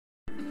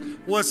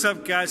What's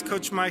up, guys?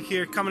 Coach Mike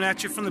here, coming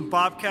at you from the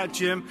Bobcat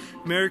Gym.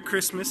 Merry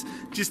Christmas.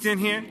 Just in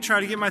here,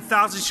 try to get my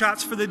 1,000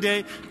 shots for the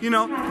day. You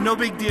know, no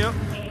big deal.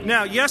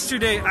 Now,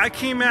 yesterday, I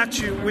came at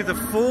you with a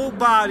full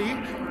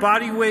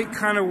body weight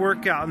kind of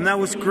workout, and that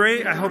was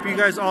great. I hope you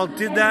guys all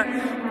did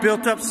that.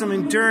 Built up some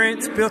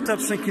endurance, built up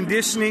some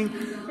conditioning.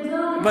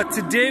 But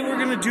today, we're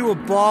going to do a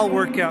ball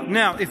workout.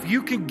 Now, if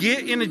you can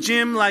get in a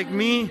gym like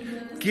me,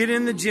 get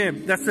in the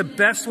gym. That's the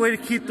best way to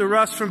keep the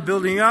rust from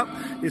building up,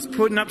 is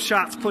putting up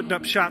shots, putting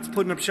up shots,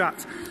 putting up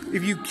shots.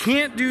 If you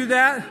can't do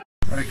that,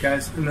 all right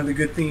guys, another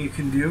good thing you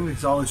can do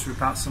is always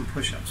rip out some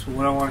push-ups. But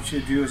what I want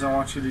you to do is I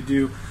want you to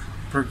do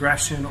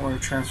progression or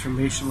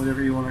transformation,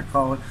 whatever you want to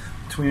call it,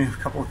 between a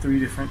couple of 3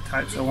 different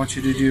types. I want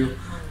you to do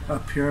a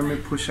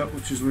pyramid push-up,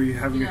 which is where you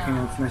have your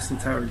hands nice and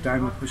tight, or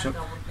diamond push-up,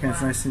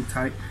 hands nice and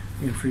tight.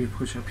 And for your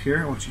push-up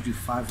here, I want you to do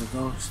 5 of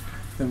those.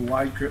 Then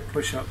wide grip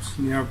push-ups,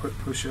 narrow grip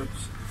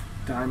push-ups,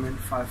 diamond,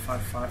 5,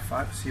 5, 5,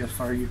 5. See how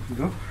far you can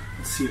go.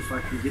 Let's see if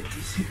I can get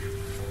these here.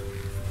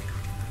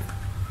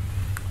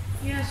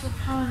 يا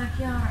سبحانك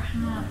يا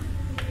رحمن.